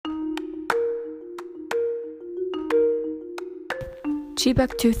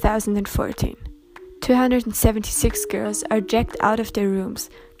Chibok 2014. 276 girls are dragged out of their rooms,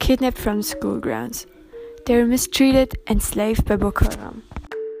 kidnapped from the school grounds. They are mistreated, enslaved by Boko Haram.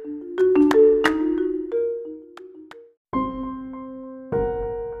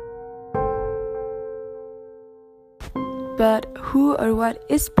 But who or what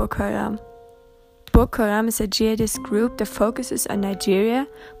is Boko Haram? Boko Haram is a jihadist group that focuses on Nigeria,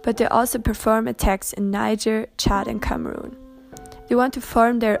 but they also perform attacks in Niger, Chad and Cameroon. They want to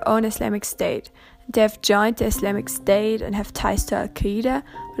form their own Islamic State. They have joined the Islamic State and have ties to Al-Qaeda,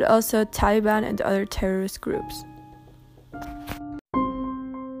 but also Taliban and other terrorist groups.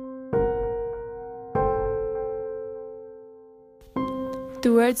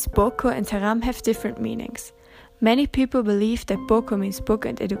 The words Boko and Haram have different meanings. Many people believe that Boko means book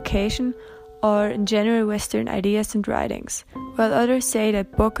and education, or in general Western ideas and writings, while others say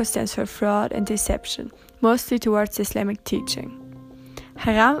that Boko stands for fraud and deception, mostly towards Islamic teaching.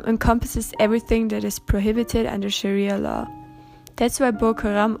 Haram encompasses everything that is prohibited under Sharia law. That's why Boko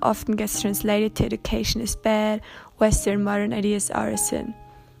Haram often gets translated to education is bad, Western modern ideas are a sin.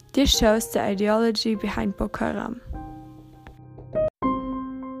 This shows the ideology behind Boko Haram.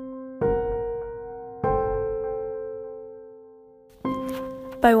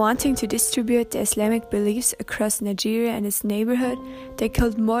 By wanting to distribute the Islamic beliefs across Nigeria and its neighborhood, they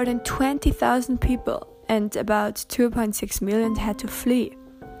killed more than 20,000 people, and about 2.6 million had to flee.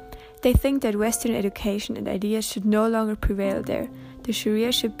 They think that Western education and ideas should no longer prevail there. The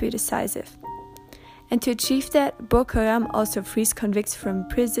Sharia should be decisive. And to achieve that, Boko Haram also frees convicts from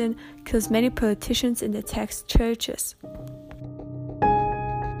prison, kills many politicians, and attacks churches.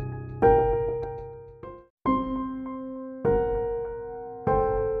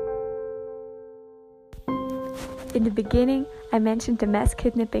 In the beginning, I mentioned the mass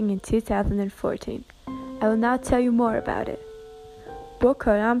kidnapping in 2014. I will now tell you more about it.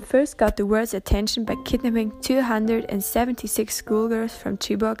 Boko Haram first got the world's attention by kidnapping 276 schoolgirls from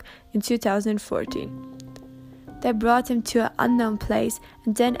Chibok in 2014. They brought them to an unknown place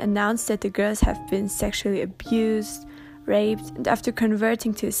and then announced that the girls have been sexually abused, raped, and after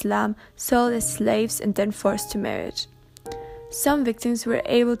converting to Islam, sold as slaves and then forced to marriage. Some victims were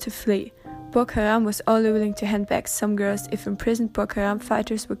able to flee. Boko Haram was only willing to hand back some girls if imprisoned Boko Haram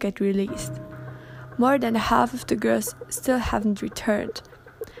fighters would get released. More than half of the girls still haven't returned.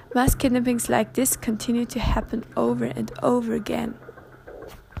 Mass kidnappings like this continue to happen over and over again.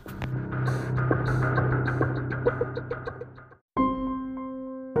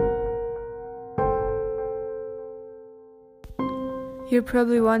 You're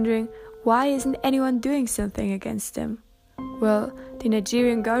probably wondering, why isn't anyone doing something against them? Well, the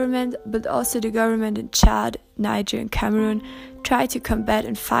Nigerian government, but also the government in Chad, Niger and Cameroon, try to combat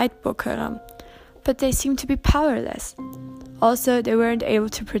and fight Boko Haram, but they seem to be powerless. Also, they weren't able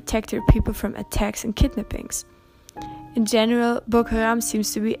to protect their people from attacks and kidnappings. In general, Boko Haram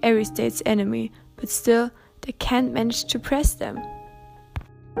seems to be every state's enemy, but still, they can't manage to press them.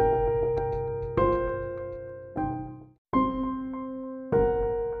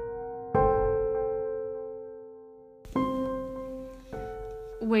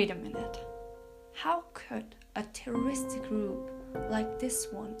 Wait a minute. How could a terroristic group like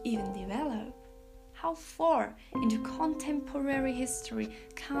this one even develop? How far into contemporary history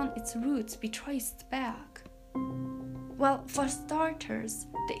can its roots be traced back? Well, for starters,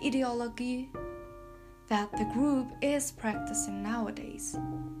 the ideology that the group is practicing nowadays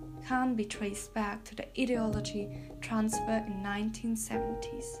can be traced back to the ideology transferred in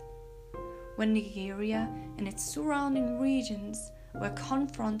 1970s, when Nigeria and its surrounding regions were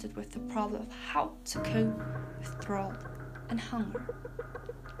confronted with the problem of how to cope with drought and hunger.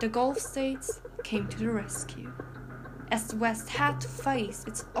 The Gulf states came to the rescue, as the West had to face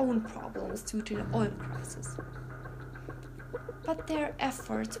its own problems due to the oil crisis. But their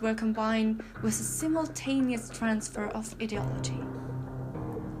efforts were combined with a simultaneous transfer of ideology.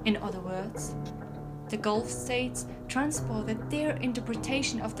 In other words, the Gulf states transported their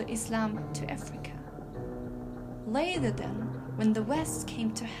interpretation of the Islam to Africa. Later then, when the West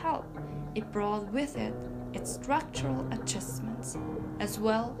came to help, it brought with it its structural adjustments, as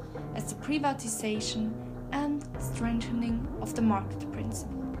well as the privatization and strengthening of the market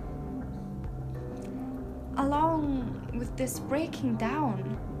principle. Along with this breaking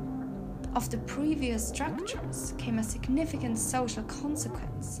down of the previous structures came a significant social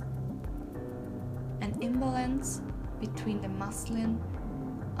consequence: an imbalance between the Muslim,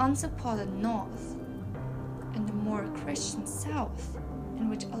 unsupported North and the more Christian South, in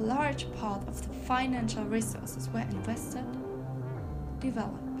which a large part of the financial resources were invested,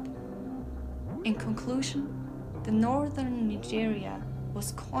 developed. In conclusion, the northern Nigeria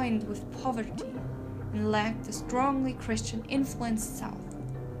was coined with poverty and lacked a strongly Christian influenced South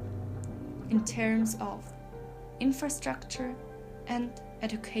in terms of infrastructure and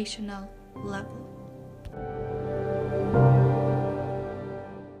educational level.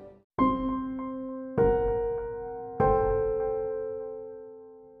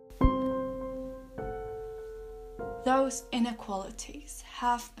 Those inequalities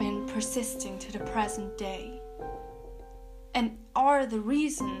have been persisting to the present day and are the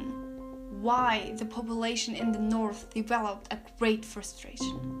reason why the population in the north developed a great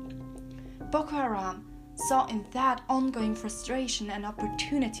frustration. Boko Haram saw in that ongoing frustration an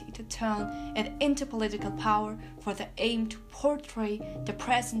opportunity to turn it into political power for the aim to portray the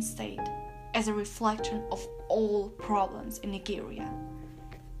present state as a reflection of all problems in Nigeria.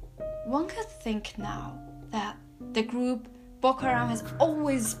 One could think now that the group Boko Haram has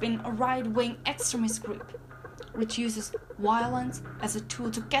always been a right-wing extremist group, which uses violence as a tool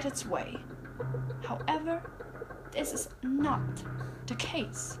to get its way. However, this is not the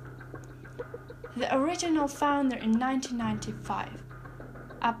case. The original founder in 1995,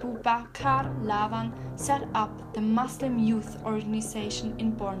 Abu Bakr Lawan, set up the Muslim Youth Organization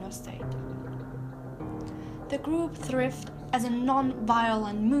in Borno State. The group thrived as a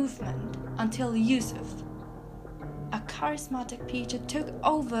non-violent movement until Yusuf, a charismatic preacher, took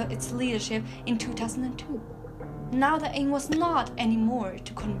over its leadership in 2002. Now the aim was not anymore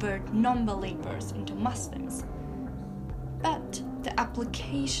to convert non-believers into Muslims, but the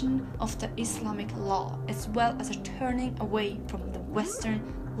application of the Islamic law as well as a turning away from the Western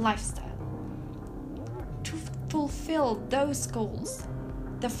lifestyle. To fulfill those goals,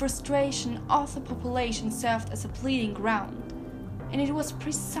 the frustration of the population served as a pleading ground, and it was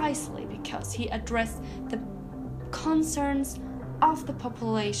precisely because he addressed the concerns of the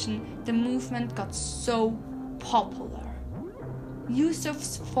population the movement got so popular.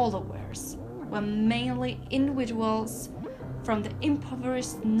 Yusuf's followers were mainly individuals from the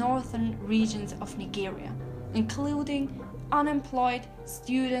impoverished northern regions of Nigeria, including unemployed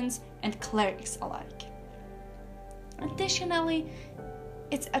students and clerics alike. Additionally,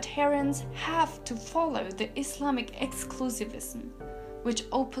 its adherents have to follow the Islamic exclusivism, which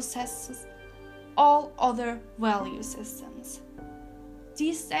opposes all other value systems.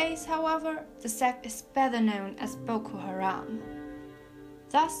 These days, however, the sect is better known as Boko Haram.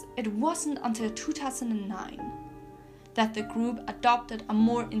 Thus, it wasn't until 2009 that the group adopted a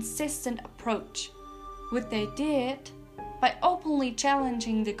more insistent approach, which they did by openly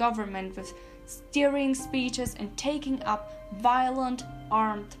challenging the government with stirring speeches and taking up violent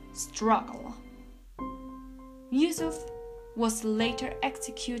armed struggle. Yusuf was later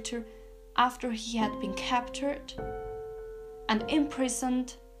executed after he had been captured and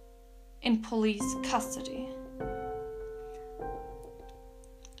imprisoned in police custody.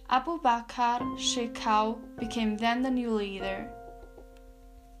 Abu Bakr Shekau became then the new leader.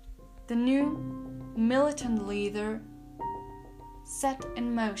 The new militant leader set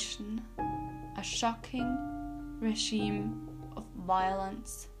in motion a shocking regime of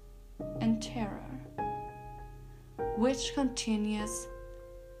violence and terror, which continues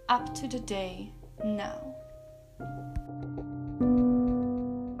up to the day now.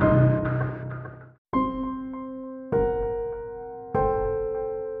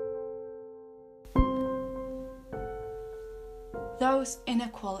 Those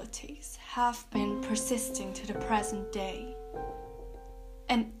inequalities have been persisting to the present day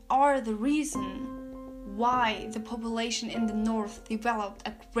and are the reason why the population in the north developed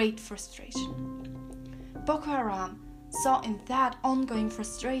a great frustration. Boko Haram saw in that ongoing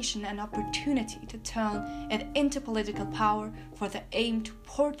frustration an opportunity to turn it into political power for the aim to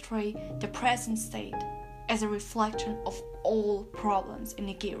portray the present state as a reflection of all problems in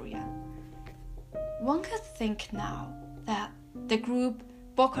Nigeria. One could think now that the group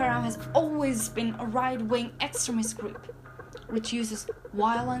Boko Haram has always been a right-wing extremist group, which uses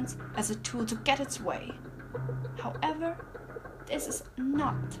violence as a tool to get its way. However, this is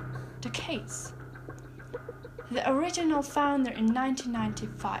not the case. The original founder in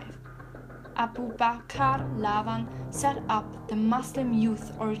 1995, Abu Bakr Lawan, set up the Muslim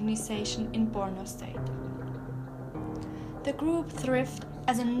Youth Organization in Borno State. The group thrived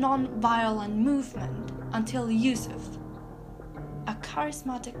as a non-violent movement until Yusuf, a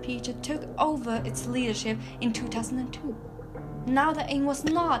charismatic preacher, took over its leadership in 2002. Now the aim was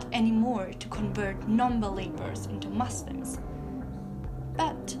not anymore to convert non-believers into Muslims,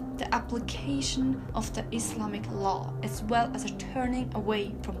 but the application of the Islamic law as well as a turning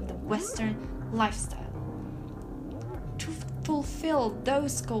away from the Western lifestyle. To fulfill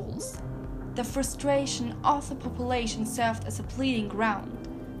those goals, the frustration of the population served as a pleading ground,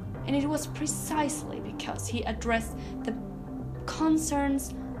 and it was precisely because he addressed the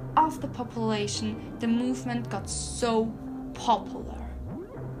concerns of the population the movement got so popular.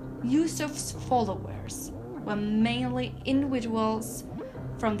 Yusuf's followers were mainly individuals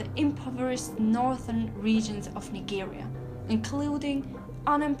from the impoverished northern regions of Nigeria, including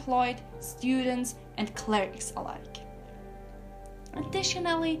unemployed students and clerics alike.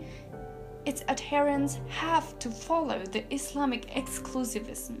 Additionally, its adherents have to follow the Islamic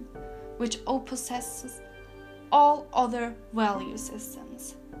exclusivism, which opposes all other value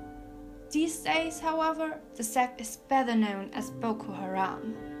systems. These days, however, the sect is better known as Boko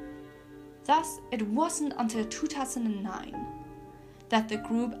Haram. Thus, it wasn't until 2009 that the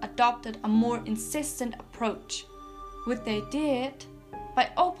group adopted a more insistent approach, which they did by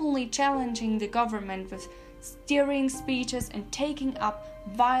openly challenging the government with stirring speeches and taking up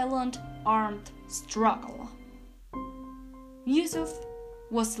violent armed struggle. Yusuf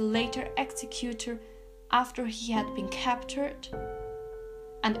was later executed after he had been captured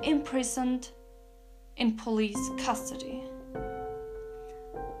and imprisoned in police custody.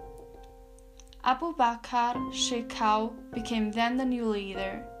 Abu Bakr Shekau became then the new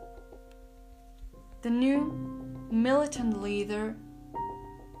leader. The new militant leader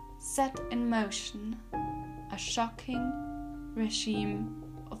set in motion a shocking regime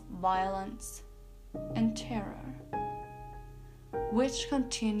of violence and terror, which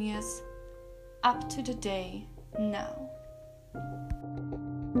continues up to the day now.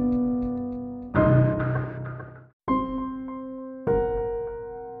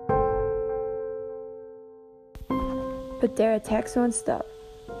 But their attacks won't stop.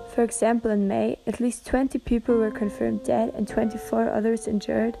 For example, in May, at least 20 people were confirmed dead and 24 others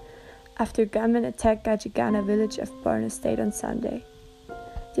injured after gunmen attacked Gajigana village of Borno State on Sunday.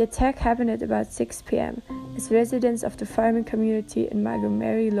 The attack happened at about 6 p.m. as residents of the farming community in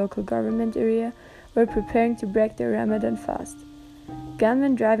Magomeri local government area were preparing to break their Ramadan fast.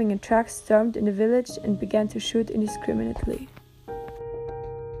 Gunmen driving in trucks stormed in the village and began to shoot indiscriminately.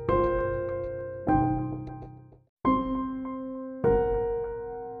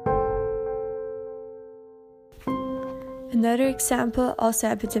 Another example also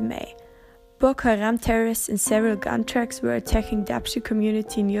happened in May. Boko Haram terrorists in several gun trucks were attacking Dapchi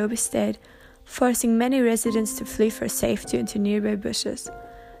community in Yobe State, forcing many residents to flee for safety into nearby bushes.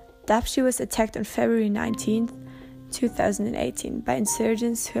 Dapchi was attacked on February 19, 2018 by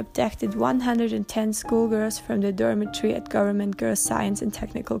insurgents who abducted 110 schoolgirls from the dormitory at Government Girls Science and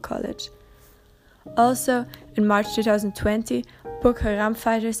Technical College. Also, in March 2020, Boko Haram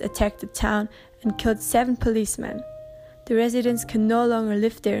fighters attacked the town and killed 7 policemen. The residents can no longer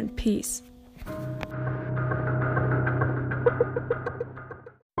live there in peace.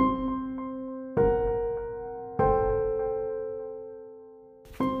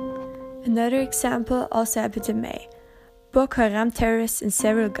 Another example also happened in May. Boko Haram terrorists in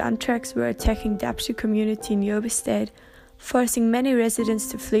several gun trucks were attacking Dapchi community in Yobe State, forcing many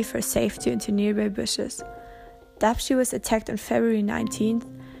residents to flee for safety into nearby bushes. Dapchi was attacked on February 19,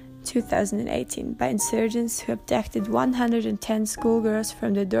 2018 by insurgents who abducted 110 schoolgirls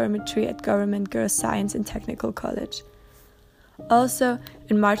from the dormitory at Government Girls Science and Technical College. Also,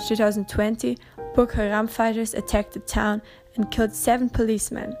 in March 2020, Boko Haram fighters attacked the town and killed 7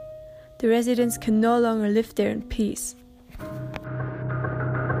 policemen. The residents can no longer live there in peace.